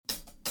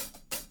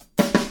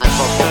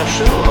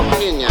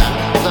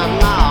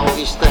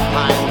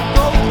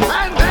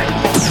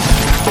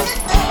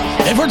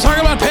we're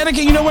talking about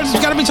panicking, you know what it's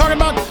got to be talking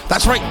about?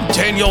 That's right,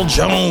 Daniel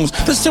Jones.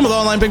 This is Tim with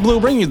Online Big Blue,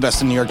 bringing you the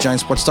best in New York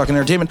Giants sports talk and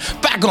entertainment.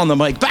 Back on the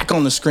mic, back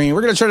on the screen.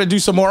 We're going to try to do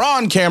some more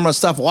on-camera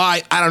stuff.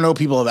 Why? I don't know.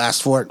 People have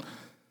asked for it.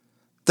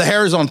 The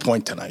hair is on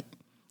point tonight.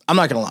 I'm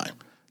not going to lie.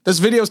 This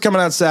video is coming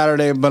out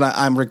Saturday, but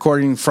I'm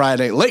recording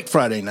Friday, late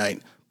Friday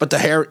night. But the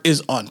hair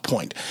is on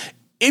point.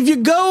 If you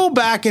go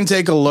back and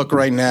take a look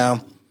right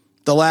now,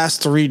 the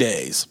last 3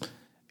 days,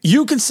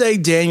 you could say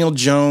Daniel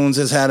Jones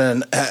has had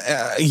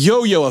a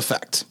yo-yo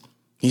effect.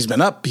 He's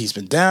been up, he's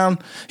been down.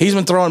 He's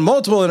been throwing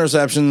multiple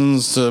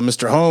interceptions to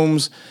Mr.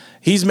 Holmes.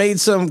 He's made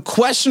some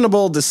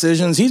questionable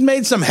decisions. He's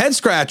made some head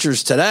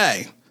scratchers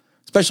today,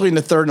 especially in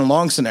the third and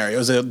long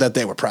scenarios that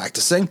they were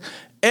practicing.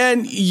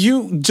 And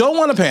you don't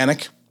want to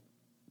panic.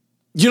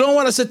 You don't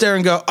want to sit there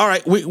and go, all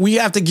right, we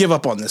have to give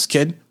up on this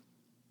kid.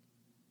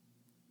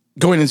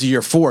 Going into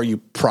year 4, you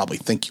probably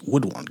think you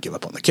would want to give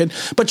up on the kid,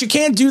 but you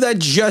can't do that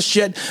just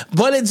yet.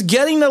 But it's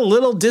getting a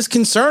little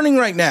disconcerting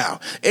right now.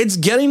 It's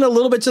getting a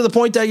little bit to the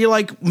point that you're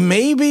like,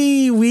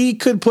 maybe we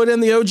could put in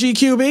the OG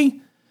QB.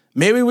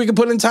 Maybe we could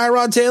put in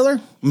Tyrod Taylor.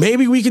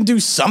 Maybe we can do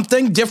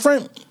something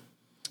different.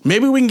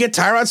 Maybe we can get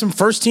Tyrod some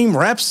first team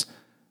reps.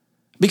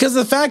 Because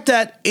of the fact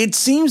that it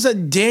seems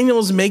that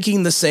Daniel's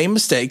making the same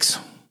mistakes,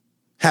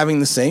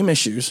 having the same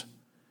issues,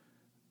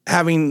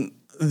 having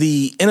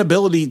the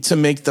inability to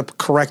make the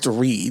correct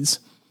reads.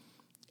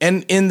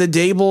 And in the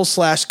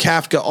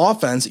Dable/Kafka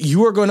offense,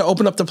 you are going to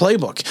open up the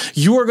playbook.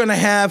 You are going to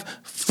have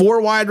 4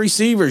 wide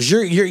receivers.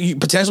 You're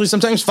potentially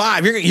sometimes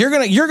 5. You're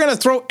going to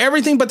throw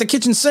everything but the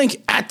kitchen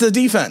sink at the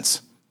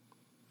defense.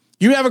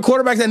 You have a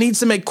quarterback that needs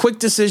to make quick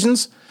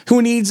decisions,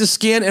 who needs to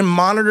scan and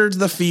monitor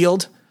the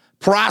field,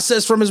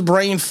 process from his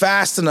brain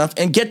fast enough,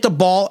 and get the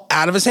ball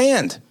out of his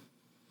hand.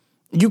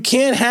 You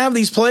can't have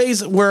these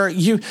plays where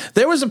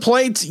there was a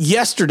play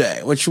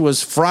yesterday, which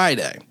was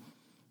Friday,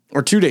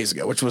 or 2 days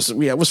ago, which was,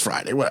 it was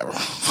Friday, whatever.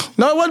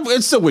 No,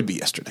 it still would be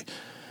yesterday.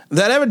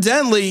 That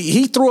evidently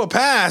he threw a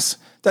pass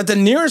that the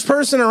nearest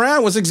person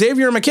around was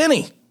Xavier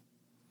McKinney.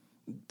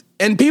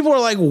 And people were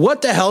like,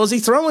 what the hell is he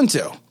throwing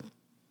to?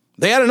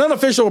 They had an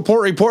unofficial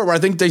report where I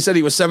think they said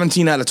he was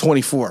 17 out of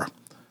 24.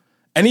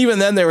 And even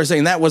then they were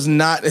saying that was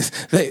not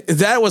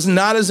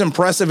as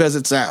impressive as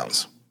it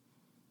sounds.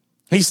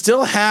 He's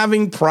still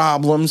having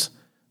problems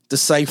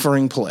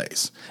deciphering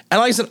plays.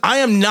 And like I said, I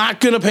am not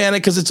going to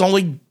panic because it's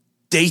only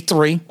day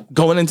 3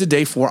 going into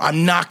day 4.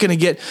 I'm not going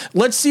to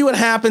let's see what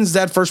happens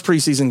that first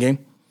preseason game.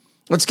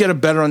 Let's get a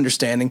better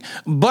understanding.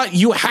 But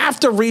you have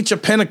to reach a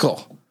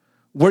pinnacle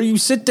where you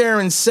sit there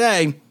and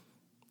say,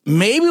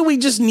 maybe we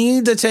just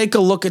need to take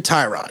a look at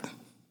Tyrod.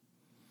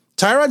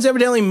 Tyrod's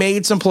evidently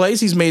made some plays.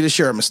 He's made a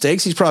share of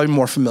mistakes. He's probably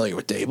more familiar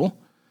with Dable.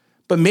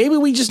 But maybe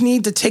we just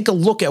need to take a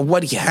look at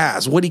what he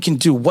has, what he can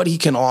do, what he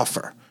can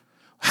offer,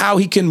 how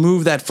he can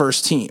move that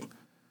first team.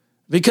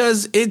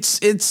 Because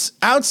it's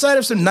outside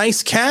of some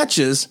nice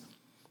catches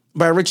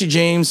by Richie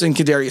James and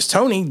Kadarius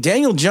Toney,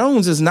 Daniel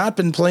Jones has not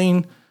been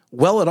playing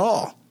well at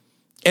all.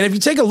 And if you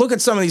take a look at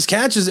some of these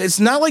catches,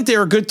 it's not like they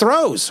were good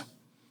throws.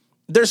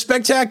 They're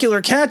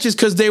spectacular catches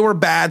because they were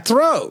bad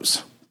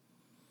throws.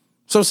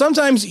 So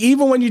sometimes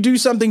even when you do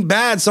something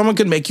bad, someone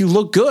can make you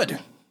look good.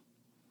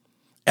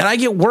 And I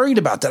get worried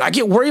about that. I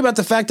get worried about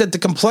the fact that the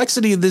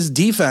complexity of this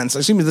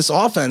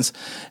offense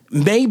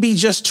may be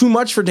just too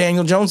much for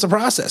Daniel Jones to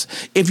process.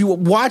 If you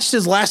watched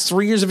his last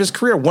 3 years of his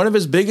career, one of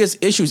his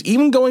biggest issues,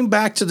 even going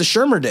back to the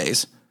Shermer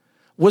days,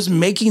 was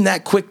making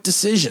that quick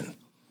decision.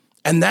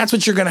 And that's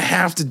what you're going to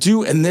have to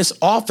do in this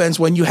offense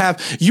when you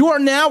are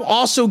now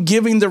also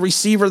giving the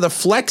receiver the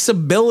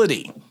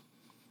flexibility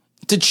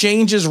to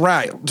change his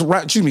routes.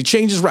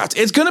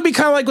 It's going to be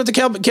kind of like what the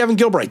Kevin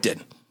Gilbride did.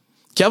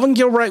 Kevin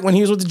Gilbride, when he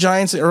was with the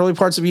Giants in the early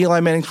parts of Eli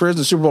Manning's career,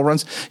 the Super Bowl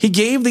runs, he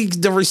gave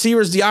the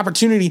receivers the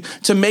opportunity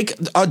to make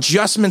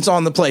adjustments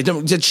on the play,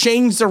 to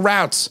change the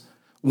routes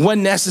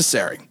when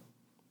necessary.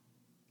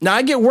 Now,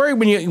 I get worried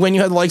when you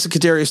have the likes of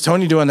Kadarius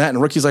Toney doing that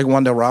and rookies like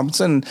Wan'Dale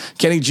Robinson.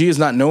 Kenny G is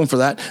not known for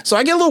that. So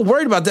I get a little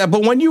worried about that.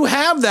 But when you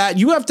have that,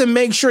 you have to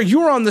make sure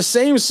you're on the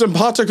same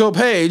simpatico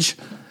page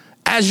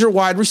as your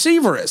wide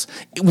receiver is.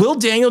 Will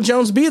Daniel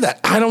Jones be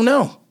that? I don't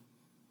know.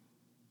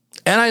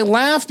 And I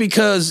laugh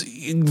because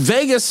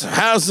Vegas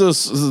has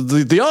this,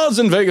 the odds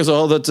in Vegas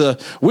are that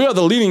we are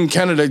the leading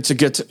candidate to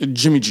get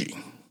Jimmy G.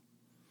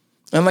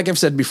 And like I've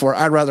said before,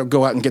 I'd rather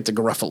go out and get the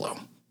Garoppolo.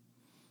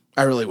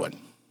 I really would.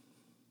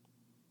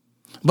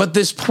 But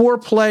this poor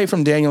play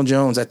from Daniel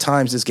Jones at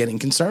times is getting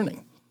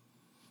concerning.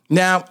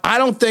 Now, I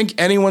don't think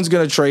anyone's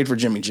going to trade for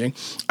Jimmy G.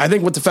 I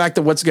think with the fact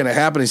that what's going to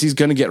happen is he's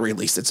going to get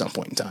released at some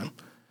point in time.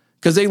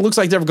 Because it looks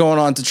like they're going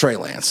on to Trey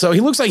Lance. So he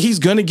looks like he's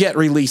going to get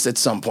released at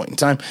some point in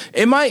time.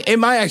 Am I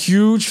a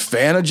huge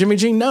fan of Jimmy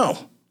G? No.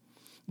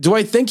 Do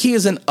I think he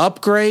is an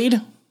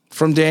upgrade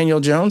from Daniel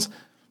Jones?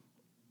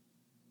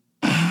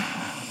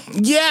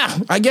 Yeah,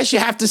 I guess you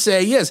have to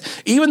say yes.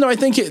 Even though I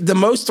think the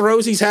most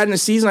throws he's had in a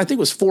season, I think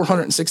was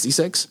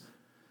 466.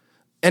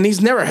 And he's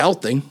never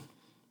healthy.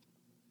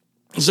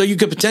 So you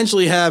could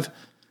potentially have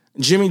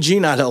Jimmy G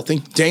not healthy,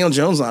 Daniel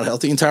Jones not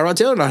healthy, and Tyrod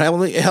Taylor not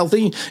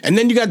healthy, and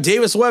then you got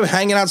Davis Webb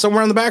hanging out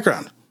somewhere in the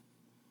background.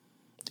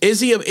 Is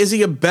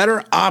he a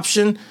better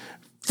option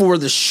for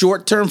the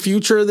short-term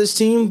future of this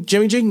team,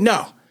 Jimmy G?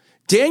 No.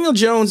 Daniel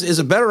Jones is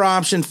a better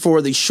option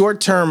for the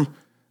short-term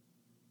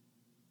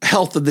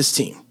health of this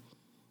team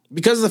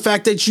because of the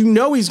fact that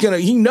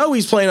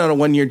he's playing on a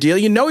 1-year deal.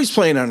 He's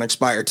playing on an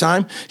expired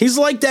time. He's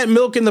like that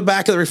milk in the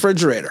back of the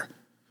refrigerator.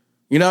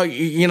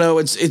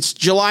 It's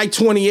July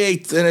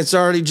 28th and it's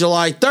already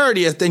July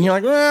 30th. And you're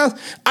like, well,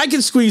 I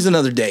can squeeze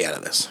another day out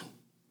of this.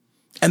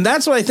 And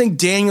that's what I think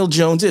Daniel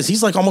Jones is.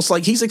 He's almost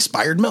like he's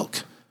expired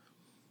milk.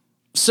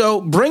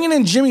 So bringing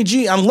in Jimmy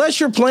G, unless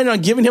you're planning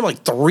on giving him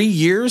 3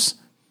 years,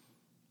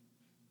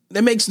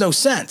 that makes no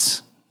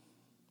sense.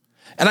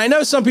 And I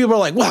know some people are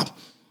like, well,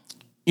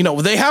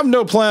 they have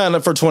no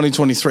plan for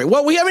 2023.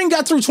 Well, we haven't even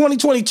got through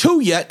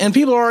 2022 yet, and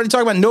people are already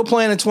talking about no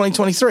plan in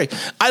 2023.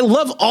 I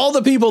love all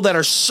the people that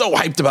are so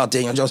hyped about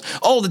Daniel Jones,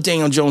 all the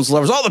Daniel Jones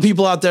lovers, all the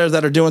people out there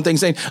that are doing things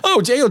saying,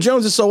 oh, Daniel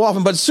Jones is so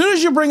awesome. But as soon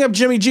as you bring up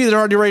Jimmy G, they're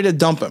already ready to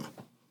dump him.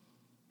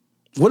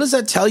 What does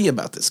that tell you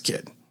about this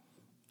kid?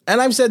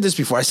 And I've said this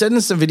before. I said in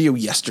this video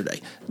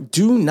yesterday,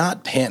 do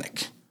not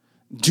panic.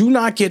 Do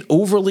not get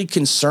overly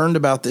concerned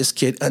about this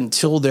kid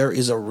until there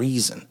is a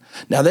reason.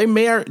 Now, they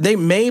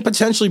may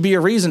potentially be a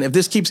reason if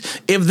this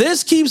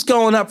keeps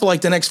going up for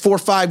the next 4 or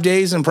 5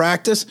 days in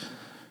practice,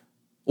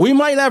 we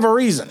might have a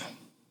reason.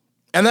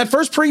 And that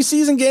first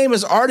preseason game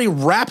is already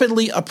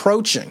rapidly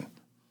approaching.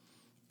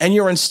 And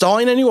you're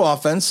installing a new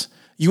offense.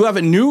 You have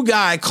a new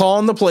guy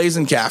calling the plays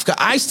in Kafka.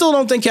 I still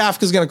don't think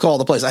Kafka's going to call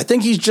the plays. I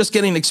think he's just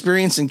getting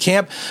experience in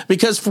camp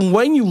because from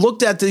when you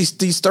looked at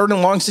these third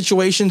and long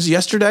situations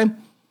yesterday,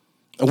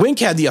 Wink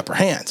had the upper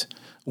hand.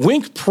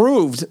 Wink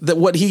proved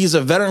that he's a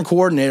veteran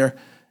coordinator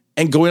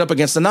and going up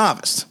against a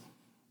novice.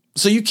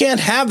 So you can't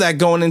have that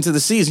going into the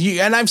season.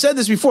 And I've said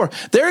this before.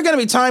 There are going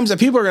to be times that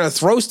people are going to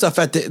throw stuff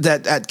at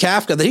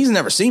Kafka that he's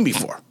never seen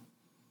before.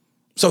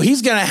 So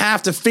he's going to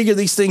have to figure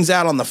these things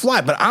out on the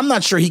fly. But I'm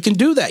not sure he can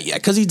do that yet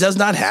because he does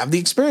not have the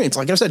experience.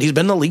 Like I said, he's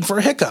been in the league for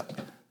a hiccup.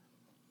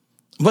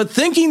 But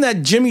thinking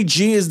that Jimmy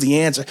G is the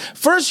answer.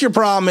 First, your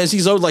problem is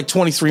he's owed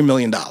 $23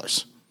 million.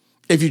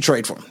 If you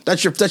trade for him.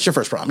 That's your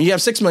first problem. You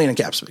have $6 million in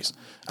cap space.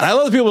 And I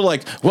love the people who are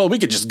like, well, we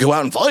could just go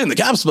out and find the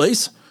cap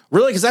space.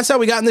 Really? Because that's how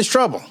we got in this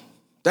trouble.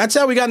 That's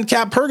how we got in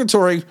cap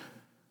purgatory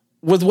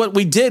with what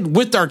we did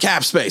with our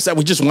cap space that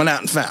we just went out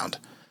and found.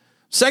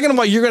 Second of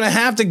all, you're going to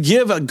have to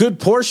give a good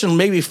portion,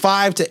 maybe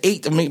 5 to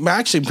 8,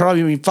 actually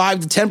probably 5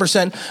 to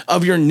 10%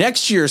 of your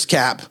next year's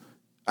cap.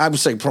 I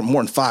would say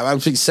more than 5. I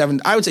would say 7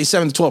 to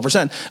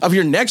 12% of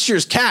your next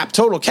year's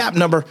total cap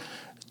number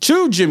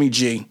to Jimmy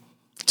G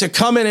to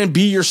come in and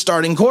be your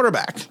starting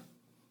quarterback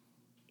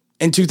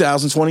in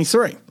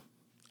 2023,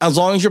 as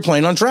long as you're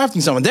planning on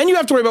drafting someone. Then you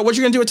have to worry about what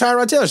you're going to do with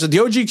Tyrod Taylor. So the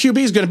OG QB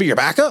is going to be your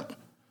backup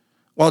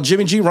while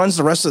Jimmy G runs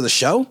the rest of the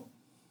show.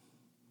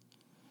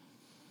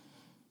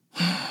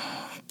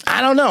 I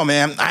don't know,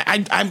 man.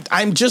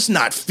 I'm just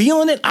not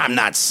feeling it. I'm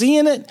not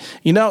seeing it.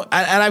 And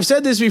I've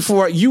said this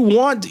before. You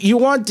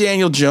want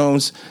Daniel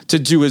Jones to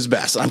do his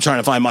best. I'm trying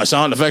to find my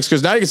sound effects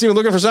because now you can see me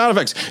looking for sound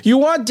effects. You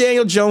want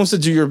Daniel Jones to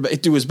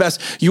do his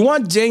best. You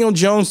want Daniel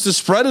Jones to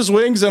spread his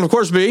wings and, of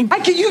course, be. You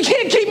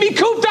can't keep me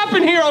cooped up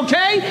in here,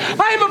 okay?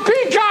 I am a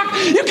peacock.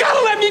 You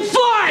gotta let me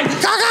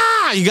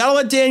fly. You gotta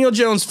let Daniel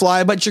Jones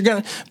fly, but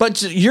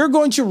you're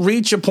going to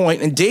reach a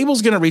point, and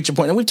Dable's going to reach a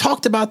point, and we've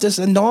talked about this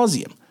ad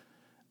nauseum.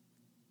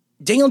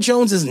 Daniel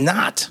Jones is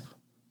not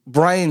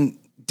Brian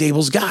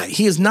Dable's guy.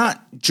 He is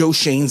not Joe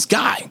Schoen's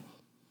guy.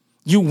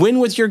 You win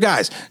with your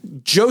guys.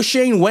 Joe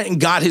Schoen went and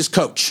got his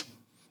coach.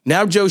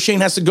 Now Joe Schoen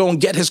has to go and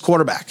get his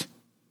quarterback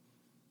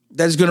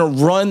that is going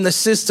to run the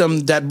system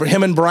that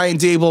him and Brian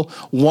Dable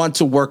want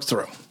to work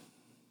through.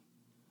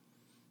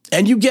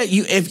 And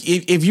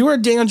if you're a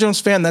Daniel Jones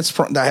fan,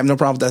 I have no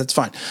problem with that. That's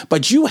fine.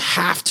 But you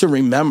have to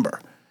remember,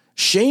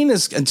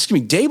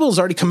 Dable's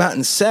already come out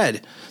and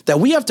said that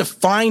we have to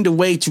find a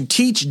way to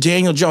teach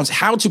Daniel Jones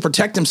how to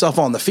protect himself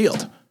on the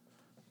field.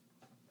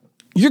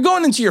 You're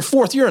going into your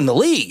 4th year in the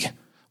league.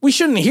 We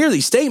shouldn't hear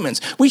these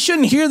statements. We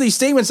shouldn't hear these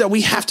statements that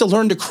we have to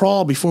learn to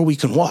crawl before we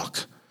can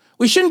walk.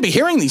 We shouldn't be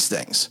hearing these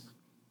things.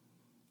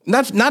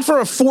 Not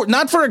for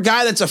a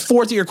guy that's a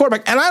 4th-year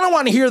quarterback. And I don't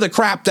want to hear the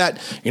crap that,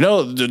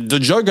 the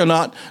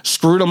juggernaut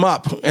screwed him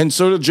up, and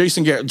so did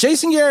Jason Garrett.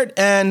 Jason Garrett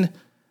and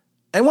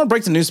I want to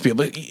break the news to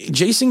people, but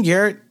Jason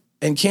Garrett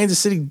and Kansas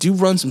City do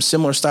run some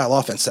similar style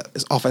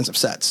offensive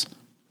sets.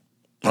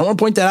 I don't want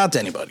to point that out to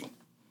anybody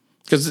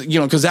because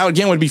that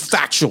again would be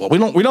factual. We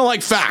don't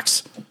like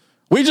facts.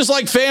 We just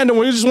like fandom.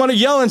 We just want to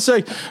yell and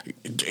say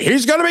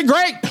he's going to be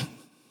great.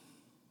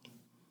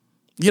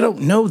 You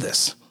don't know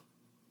this.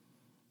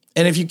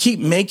 And if you keep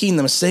making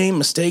the same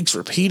mistakes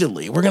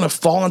repeatedly, we're going to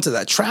fall into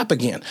that trap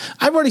again.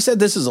 I've already said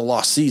this is a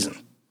lost season.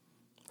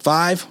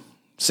 5,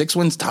 6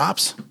 wins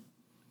tops.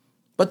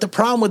 But the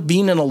problem with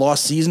being in a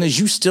lost season is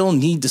you still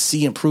need to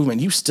see improvement.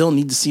 You still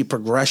need to see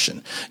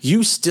progression.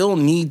 You still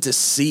need to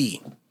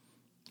see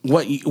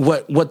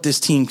what this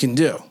team can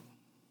do.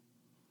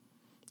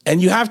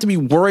 And you have to be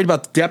worried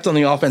about the depth on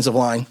the offensive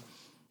line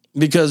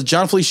because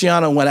John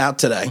Feliciano went out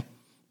today.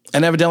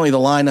 And evidently the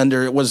line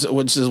under it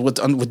which is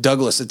with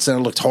Douglas, it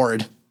looked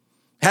horrid.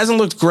 Hasn't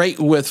looked great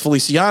with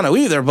Feliciano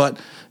either, but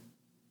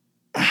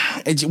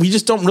we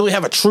just don't really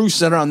have a true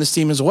center on this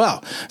team as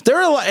well.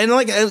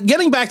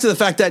 Getting back to the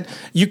fact that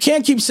you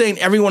can't keep saying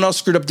everyone else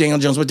screwed up Daniel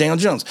Jones with Daniel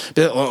Jones.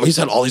 He's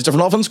had all these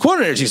different offensive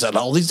coordinators. He's had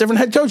all these different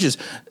head coaches.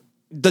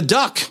 The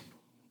Duck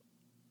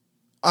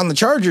on the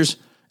Chargers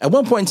at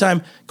one point in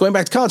time, going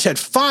back to college, had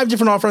 5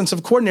 different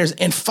offensive coordinators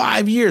in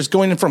 5 years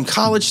going from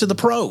college to the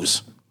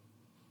pros.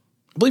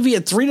 I believe he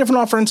had 3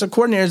 different offensive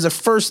coordinators the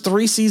first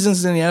 3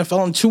 seasons in the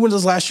NFL and 2 in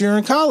his last year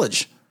in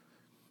college.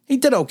 He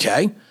did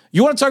okay.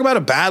 You want to talk about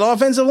a bad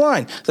offensive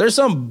line? There's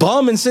some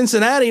bum in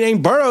Cincinnati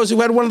named Burrows who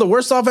had one of the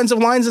worst offensive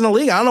lines in the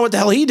league. I don't know what the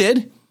hell he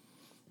did.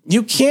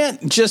 You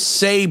can't just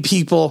say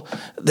people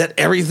that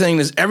everything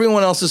is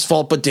everyone else's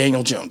fault but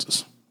Daniel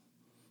Jones's.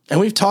 And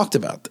we've talked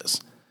about this.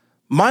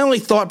 My only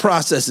thought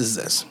process is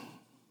this.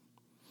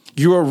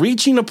 You are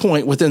reaching a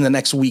point within the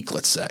next week,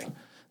 let's say,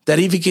 that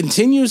if he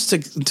continues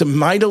to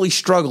mightily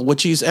struggle,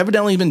 which he's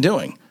evidently been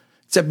doing,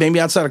 except maybe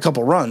outside a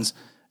couple runs,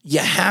 you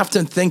have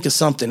to think of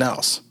something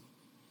else.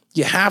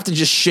 You have to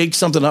just shake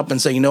something up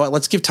and say, you know what,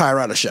 let's give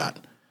Tyrod a shot.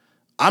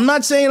 I'm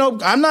not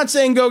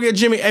saying go get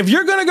Jimmy. If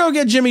you're going to go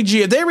get Jimmy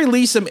G, if they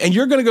release him and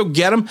you're going to go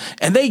get him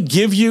and they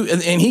give you,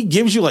 and he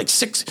gives you like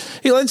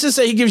let's just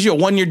say he gives you a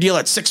 1-year deal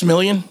at $6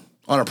 million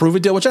on a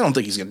prove-it deal, which I don't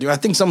think he's going to do. I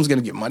think someone's going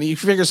to get money. You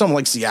figure someone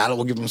like Seattle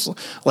will give him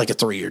like a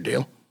 3-year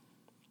deal.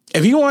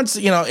 If he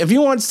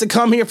wants to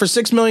come here for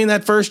 $6 million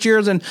that first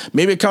year, then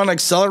maybe kind of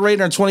accelerate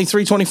in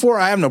 23, 24.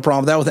 I have no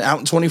problem with that. With out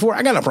in 24,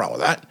 I got no problem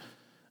with that.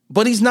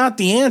 But he's not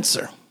the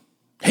answer.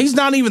 He's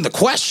not even the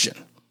question.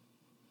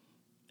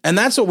 And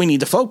that's what we need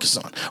to focus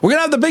on. We're going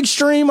to have the big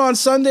stream on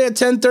Sunday at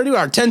 10:30.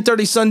 Our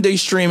 10:30 Sunday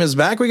stream is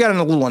back. We got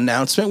a little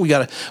announcement. We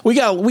got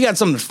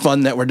something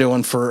fun that we're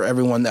doing for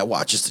everyone that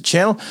watches the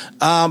channel.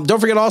 Don't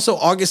forget also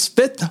August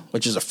 5th,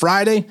 which is a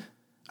Friday.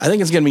 I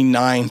think it's going to be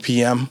 9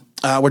 p.m.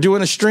 We're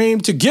doing a stream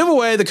to give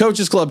away the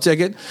Coaches Club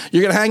ticket.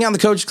 You're going to hang out in the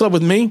Coaches Club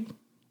with me,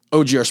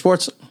 OGR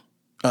Sports,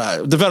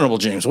 the venerable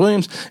James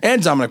Williams,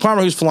 and Dominic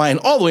Palmer, who's flying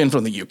all the way in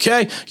from the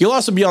UK. You'll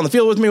also be on the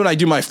field with me when I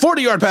do my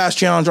 40-yard pass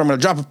challenge, where I'm going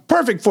to drop a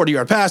perfect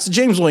 40-yard pass to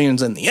James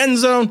Williams in the end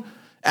zone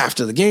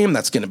after the game.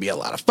 That's going to be a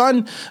lot of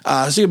fun.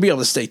 So you'll be able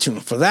to stay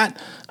tuned for that.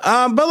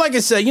 But like I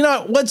said,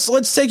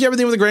 let's take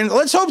everything with a grain.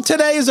 Let's hope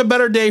today is a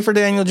better day for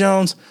Daniel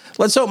Jones.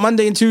 Let's hope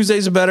Monday and Tuesday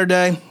is a better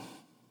day.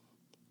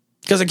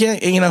 Because I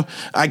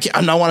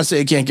don't want to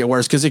say it can't get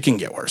worse, because it can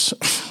get worse.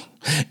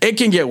 It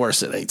can get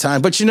worse at any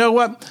time. But you know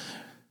what?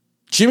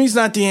 Jimmy's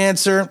not the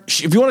answer.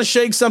 If you want to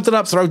shake something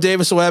up, throw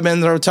Davis Webb in,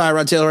 throw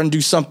Tyrod Taylor, and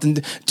do something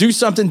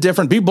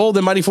different. Be bold,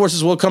 and mighty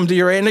forces will come to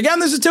your aid. And again,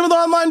 this is Tim with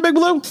Online Big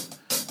Blue,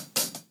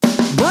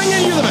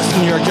 bringing you the best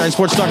in New York Giants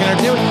sports talk and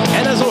entertainment.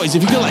 And as always,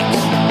 if you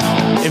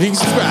can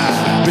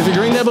subscribe, if you're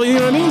green, that, you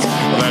know what I mean?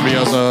 Well, that'd be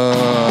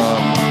awesome.